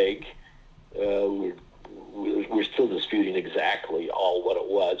plague, we're still disputing exactly all what it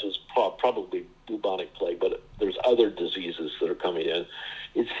was. It was probably bubonic plague, but there's other diseases that are coming in.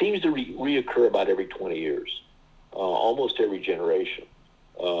 It seems to reoccur about every 20 years, almost every generation,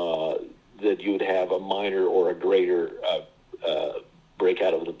 that you would have a minor or a greater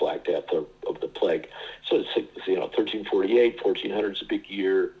breakout of the Black Death of the plague. So it's 1348, 1400 is a big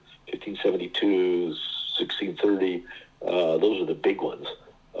year, 1572, 1630, those are the big ones.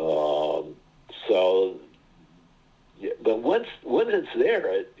 But once it's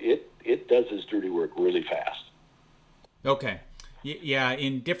there, it does its dirty work really fast. Okay. Yeah,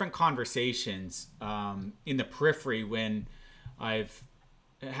 in different conversations, in the periphery, when I've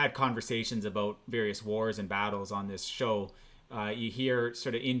had conversations about various wars and battles on this show, you hear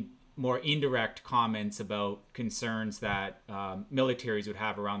sort of more indirect comments about concerns that militaries would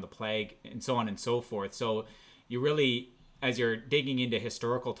have around the plague and so on and so forth. So you really, as you're digging into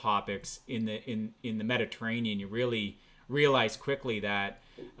historical topics in the Mediterranean, you really realize quickly that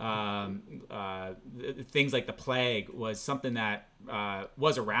things like the plague was something that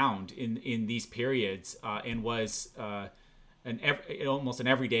was around in these periods and was almost an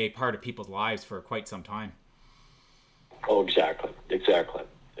everyday part of people's lives for quite some time. Oh, exactly.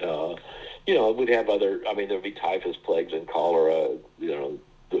 We'd have there'd be typhus plagues and cholera,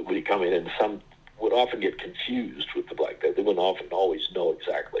 that would come in, and some would often get confused with the black death. They wouldn't often always know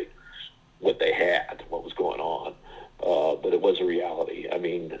exactly what they had, what was going on. But it was a reality. A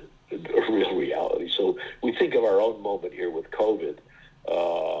real reality. So we think of our own moment here with COVID,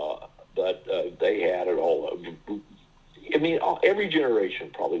 but they had it all. Every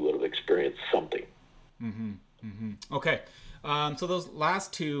generation probably would have experienced something. Mm-hmm. Mm-hmm. Okay. So those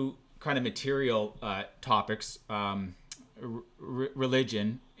last two kind of material topics,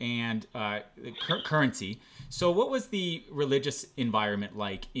 religion and currency. So what was the religious environment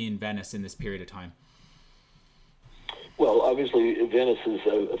like in Venice in this period of time? Well, obviously, Venice is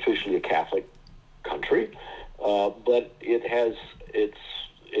officially a Catholic country, but it has its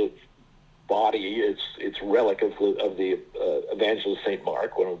body, its relic of the evangelist St.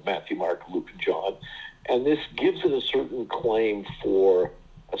 Mark, one of Matthew, Mark, Luke, and John, and this gives it a certain claim for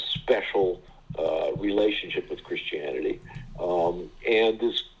a special relationship with Christianity. And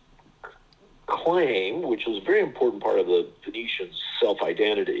this claim, which was a very important part of the Venetians'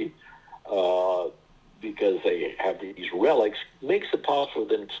 self-identity, because they have these relics, makes it possible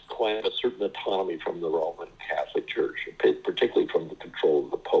for them to claim a certain autonomy from the Roman Catholic Church, particularly from the control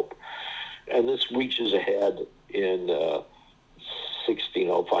of the Pope. And this reaches ahead in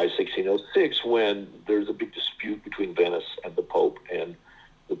 1605, 1606, when there's a big dispute between Venice and the Pope, and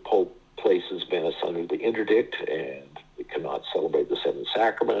the Pope places Venice under the interdict, and it cannot celebrate the seven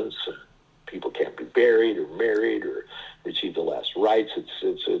sacraments. People can't be buried or married or receive the last rites.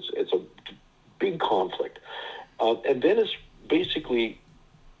 It's a big conflict. And Venice basically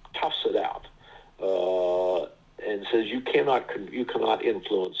toughs it out and says you cannot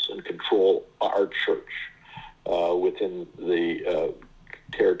influence and control our church within the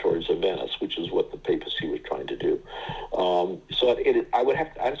territories of Venice, which is what the papacy was trying to do. I would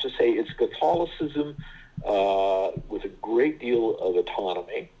have to say it's Catholicism with a great deal of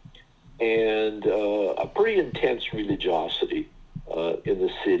autonomy and a pretty intense religiosity in the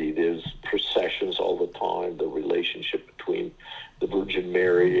city. There's processions all the time. The relationship between the Virgin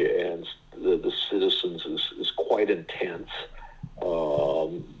Mary and the citizens is quite intense.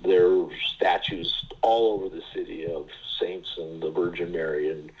 There are statues all over the city of saints and the Virgin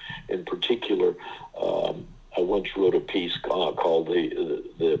Mary, and in particular, I once wrote a piece called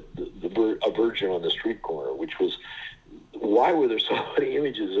 "A Virgin on the Street Corner," which was why were there so many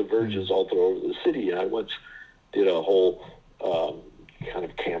images of virgins all over the city? And I once did a whole kind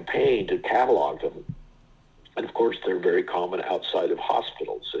of campaign to catalog them. And of course, they're very common outside of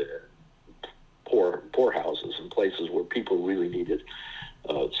hospitals, poor houses, and places where people really needed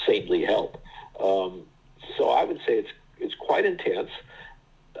saintly help. So I would say it's quite intense.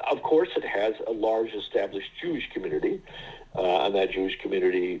 Of course, it has a large established Jewish community, and that Jewish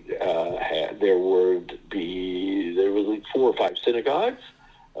community there were like 4 or 5 synagogues.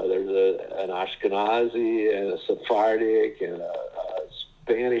 There's an Ashkenazi and a Sephardic and a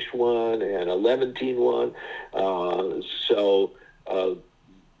Spanish one and a Levantine one.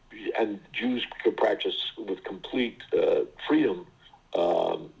 And Jews could practice with complete freedom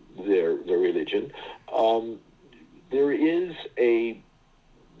their religion. There is a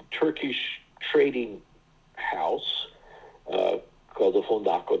Turkish trading house called the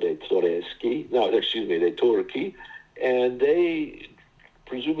Fondaco dei Turchi, and they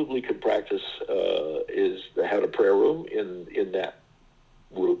presumably could practice had a prayer room in that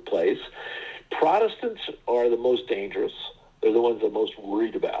place. Protestants are the most dangerous. They're the ones I'm most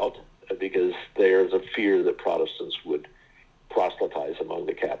worried about because there's a fear that Protestants would proselytize among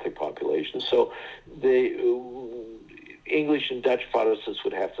the Catholic population. So the English and Dutch Protestants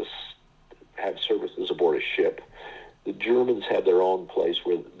would have to have services aboard a ship. The Germans had their own place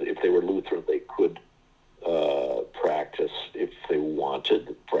where, if they were Lutheran, they could practice if they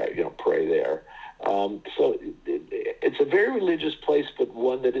wanted, pray there. So it's a very religious place, but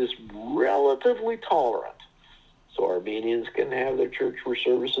one that is relatively tolerant. So Armenians can have their church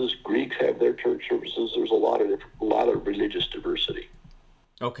services. Greeks have their church services. There's a lot of religious diversity.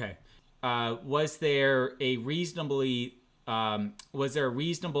 Okay. Was there a reasonably was there a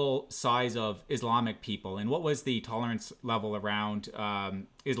reasonable size of Islamic people, and what was the tolerance level around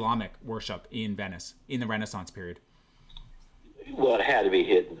Islamic worship in Venice in the Renaissance period? Well, it had to be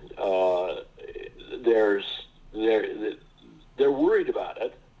hidden. They're worried about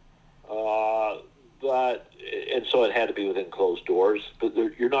it, and so it had to be within closed doors. But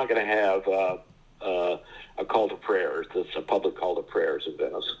you're not going to have a call to prayers. That's a public call to prayers in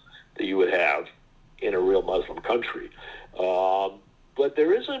Venice that you would have in a real Muslim country. But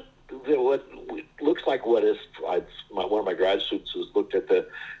there isn't what looks like one of my grad students has looked at the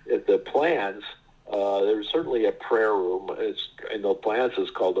plans. There's certainly a prayer room. It's in the plans.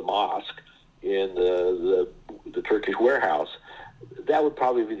 It's called the mosque in the Turkish warehouse. That would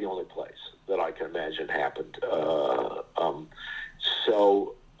probably be the only place that I can imagine happened.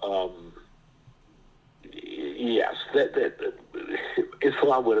 Yes, that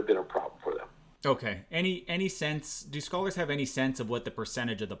Islam would have been a problem for them. Okay. Any sense? Do scholars have any sense of what the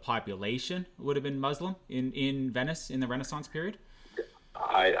percentage of the population would have been Muslim in Venice in the Renaissance period?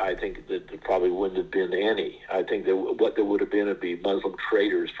 I think that there probably wouldn't have been any. I think that what there would have been would be Muslim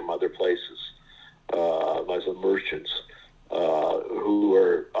traders from other places, Muslim merchants who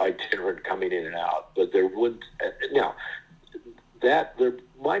were itinerant coming in and out. But there wouldn't now that there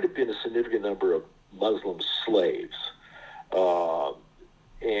might have been a significant number of Muslim slaves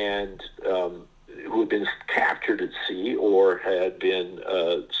and who had been captured at sea or had been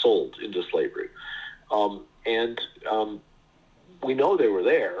sold into slavery, we know they were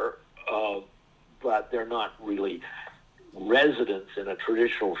there, but they're not really residents in a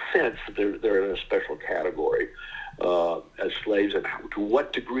traditional sense. They're in a special category as slaves, and to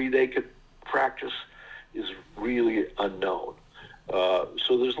what degree they could practice is really unknown.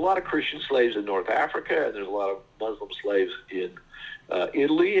 So there's a lot of Christian slaves in North Africa, and there's a lot of Muslim slaves in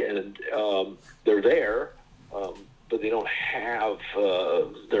Italy, and they're there, but they don't have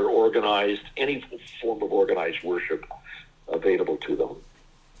their any form of organized worship available to them.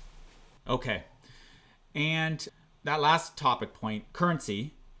 Okay. And that last topic point,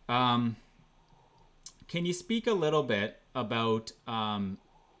 currency. Can you speak a little bit about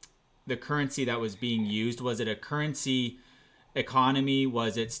the currency that was being used? Was it a currency economy?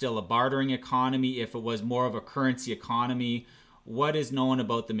 Was it still a bartering economy? If it was more of a currency economy, what is known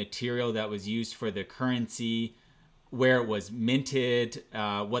about the material that was used for the currency, where it was minted,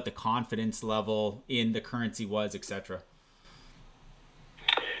 what the confidence level in the currency was, etc.?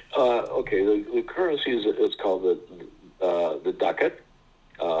 Okay, the currency is called the ducat,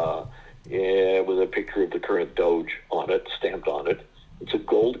 with a picture of the current Doge on it, stamped on it. It's a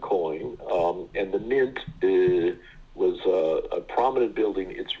gold coin, and the mint was a prominent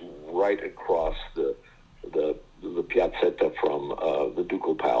building. It's right across the piazzetta from the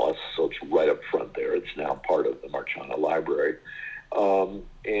Ducal Palace, so it's right up front there. It's now part of the Marciana Library,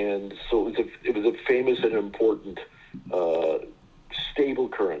 and so it was a famous and important stable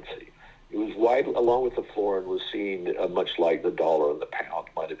currency. It was wide, along with the florin, was seen much like the dollar and the pound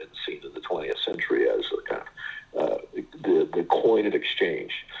might have been seen in the 20th century as a kind of the coin of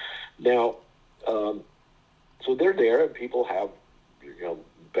exchange. Now, so they're there, and people have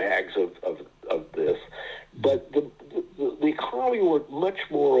bags of this, but the economy worked much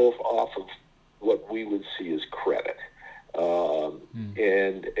more off of what we would see as credit,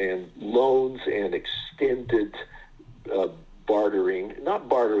 and loans and extended bartering, not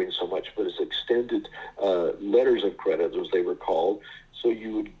bartering so much, but as extended letters of credit, as they were called. So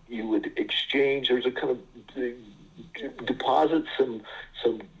you would exchange. There's a kind of deposit some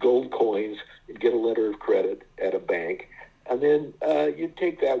gold coins and get a letter of credit at a bank, and then you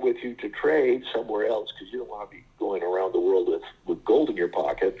take that with you to trade somewhere else, because you don't want to be going around the world with gold in your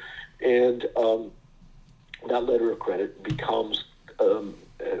pocket. And that letter of credit becomes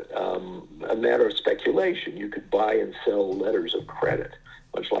a matter of speculation. You could buy and sell letters of credit,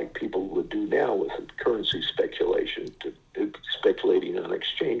 much like people would do now with currency speculation, speculating on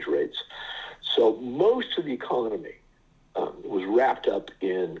exchange rates. So most of the economy was wrapped up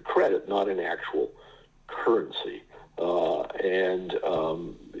in credit, not in actual currency.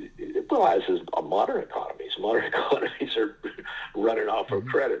 As is modern economies. Modern economies are running off of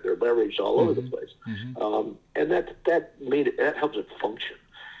credit. They're leveraged all over the place. And that helps it function.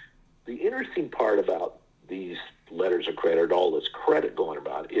 The interesting part about these letters of credit, all this credit going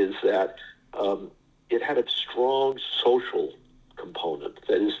about, is that it had a strong social component.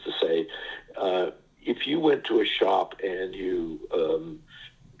 That is to say, if you went to a shop and you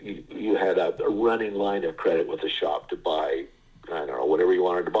had a running line of credit with the shop to buy, I don't know, whatever you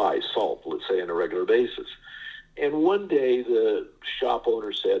wanted to buy, salt, let's say, on a regular basis. And one day the shop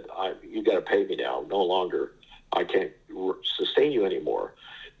owner said, you got to pay me now, no longer I can't sustain you anymore,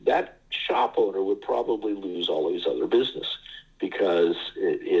 that shop owner would probably lose all his other business, because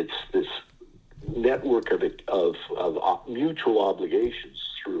it's this network of mutual obligations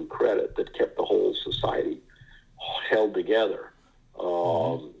through credit that kept the whole society held together.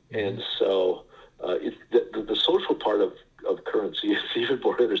 And so it's the social part of currency is even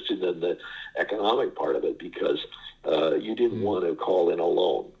more interesting than the economic part of it, because you didn't want to call in a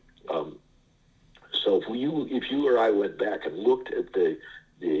loan. So if you or I went back and looked at the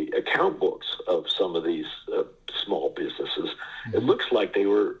account books of some of these small businesses, it looks like they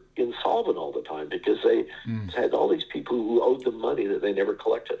were insolvent all the time, because they had all these people who owed them money that they never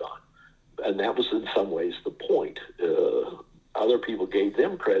collected on. And that was in some ways the point. Other people gave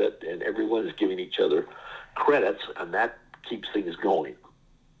them credit, and everyone is giving each other credits, and that keeps things going.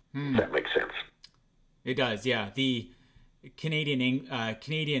 If that makes sense. It does, yeah. The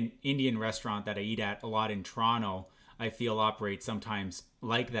Canadian Indian restaurant that I eat at a lot in Toronto, I feel operates sometimes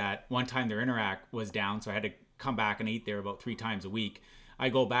like that. One time their Interac was down, so I had to come back and eat there about 3 times a week. I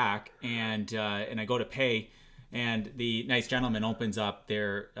go back and I go to pay, and the nice gentleman opens up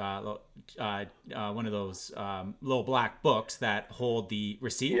their one of those little black books that hold the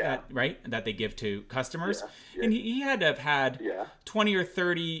receipt, that they give to customers. And he had to have had 20 or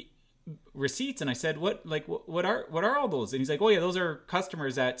 30 receipts, and I said, what are all those? And he's like, oh yeah, those are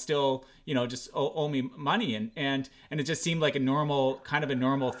customers that still just owe me money, and it just seemed like a normal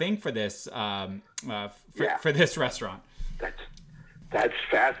thing for this for this restaurant. That's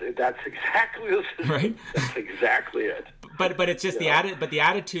fascinating. That's exactly right. That's exactly it. But it's just the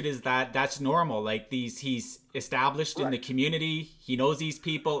attitude is that that's normal. Like he's established in the community. He knows these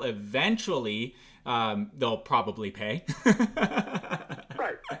people. Eventually, they'll probably pay.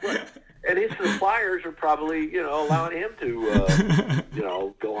 Right. And his suppliers are probably, allowing him to,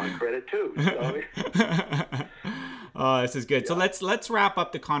 go on credit too. So. Oh, this is good. Yeah. So let's wrap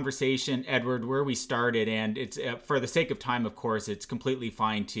up the conversation, Edward, where we started. And it's for the sake of time, of course, it's completely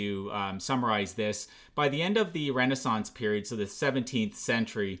fine to summarize this. By the end of the Renaissance period, so the 17th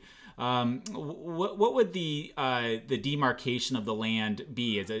century, what would the demarcation of the land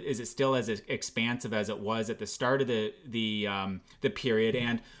be? Is it still as expansive as it was at the start of the period?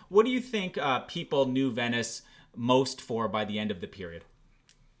 And what do you think people knew Venice most for by the end of the period?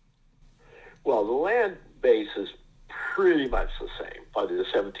 Well, the land base is pretty much the same. By the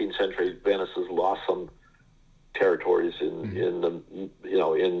 17th century, Venice has lost some territories in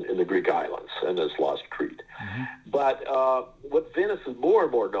the Greek islands and has lost Crete. But what Venice is more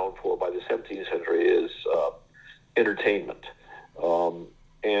and more known for by the 17th century is entertainment, and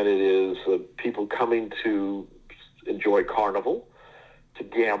it is people coming to enjoy carnival, to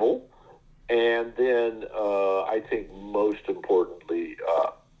gamble, and then I think most importantly,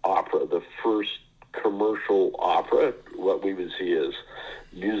 opera. The first commercial opera, what we would see as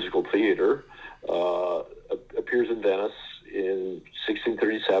musical theater, appears in Venice in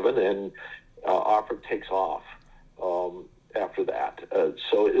 1637, and opera takes off after that.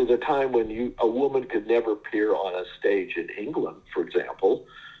 So it was a time when a woman could never appear on a stage in England, for example,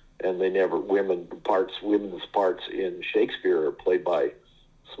 and women's parts in Shakespeare are played by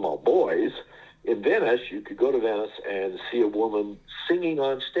small boys. In Venice, you could go to Venice and see a woman singing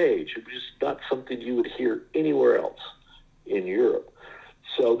on stage. It was just not something you would hear anywhere else in Europe.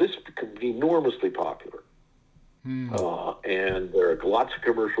 So this became enormously popular. And there are lots of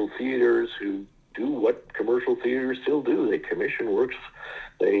commercial theaters who do what commercial theaters still do. They commission works.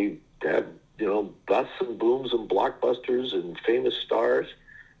 They have, busts and booms and blockbusters and famous stars.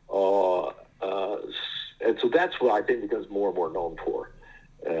 And so that's what I think becomes more and more known for.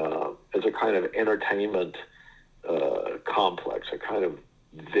 As a kind of entertainment complex, a kind of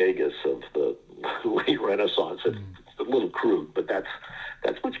Vegas of the late Renaissance. It's a little crude, but that's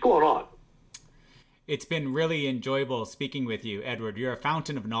what's going on. It's been really enjoyable speaking with you, Edward. You're a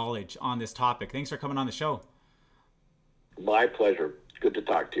fountain of knowledge on this topic. Thanks for coming on the show. My pleasure. Good to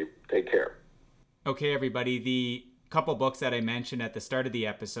talk to you. Take care. Okay, everybody. The couple books that I mentioned at the start of the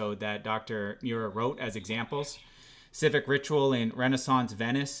episode that Dr. Muir wrote as examples: Civic Ritual in Renaissance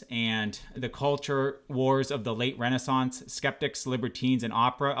Venice and The Culture Wars of the Late Renaissance, Skeptics, Libertines, and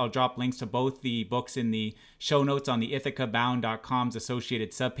Opera. I'll drop links to both the books in the show notes on the ithacabound.com's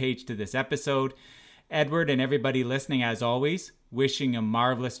associated subpage to this episode. Edward and everybody listening, as always, wishing a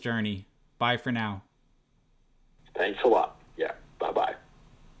marvelous journey. Bye for now. Thanks a lot. Yeah, bye-bye.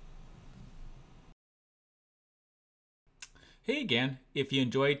 Hey again. If you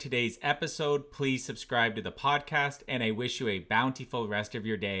enjoyed today's episode, please subscribe to the podcast, and I wish you a bountiful rest of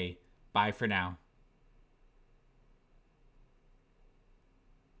your day. Bye for now.